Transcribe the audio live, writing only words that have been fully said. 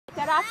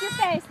off your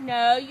face.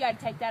 No, you got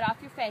to take that off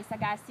your face. I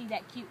got to see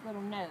that cute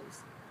little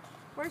nose.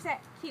 Where's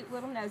that cute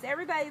little nose?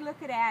 Everybody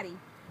look at Addie.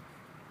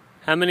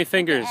 How many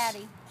fingers?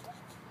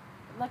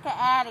 Look at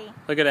Addie.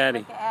 Look at Addie.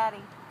 Look at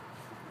Addie.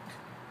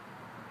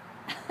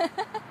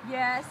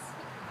 Yes,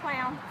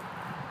 clown.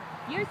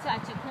 You're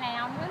such a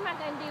clown. What am I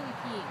going to do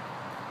with you?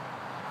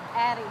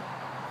 Addie.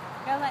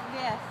 Go like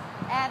this.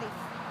 Addie.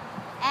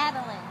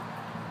 Adeline.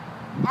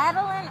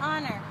 Adeline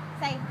Honor.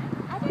 Say,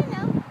 I don't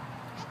know.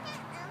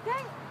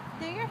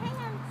 Do your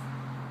hands.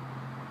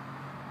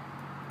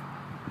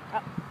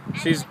 Oh.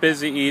 She's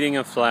busy eating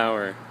a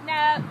flower.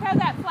 No, throw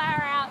that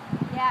flower out.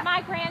 Yeah.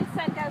 My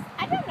grandson goes,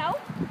 I don't know.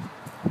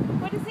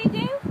 What does he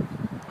do?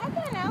 I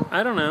don't know.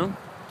 I don't know.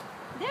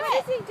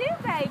 What does he do,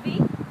 baby?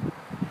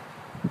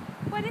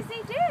 What does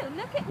he do?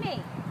 Look at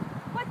me.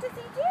 What does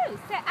he do?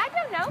 Say, I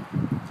don't know.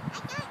 I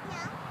don't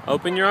know.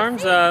 Open your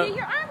arms up. Do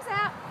your arms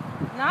out.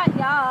 Not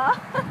y'all.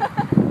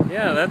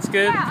 Yeah, that's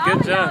good. Yeah,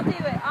 good job. All y'all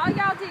do it. All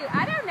y'all do.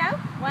 I don't know.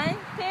 1, 2,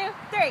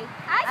 3.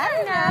 I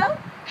don't know.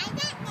 I don't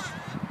know.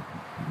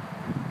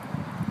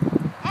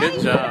 Good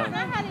Eddie, job. You don't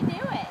know how to do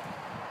it.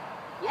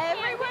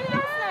 Everyone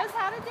else knows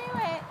how to do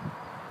it.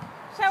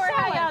 Show her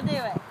how y'all do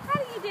it. How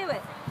do you do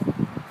it?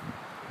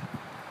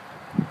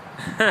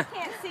 I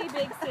can't see,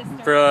 big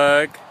sister.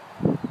 Brooke.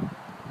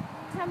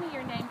 Tell me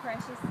your name,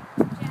 precious.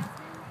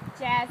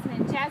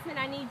 Jasmine. Jasmine,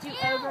 I need you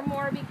over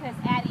more because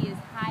Addie is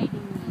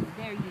hiding you.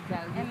 There you go.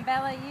 And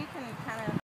Bella, you can kind of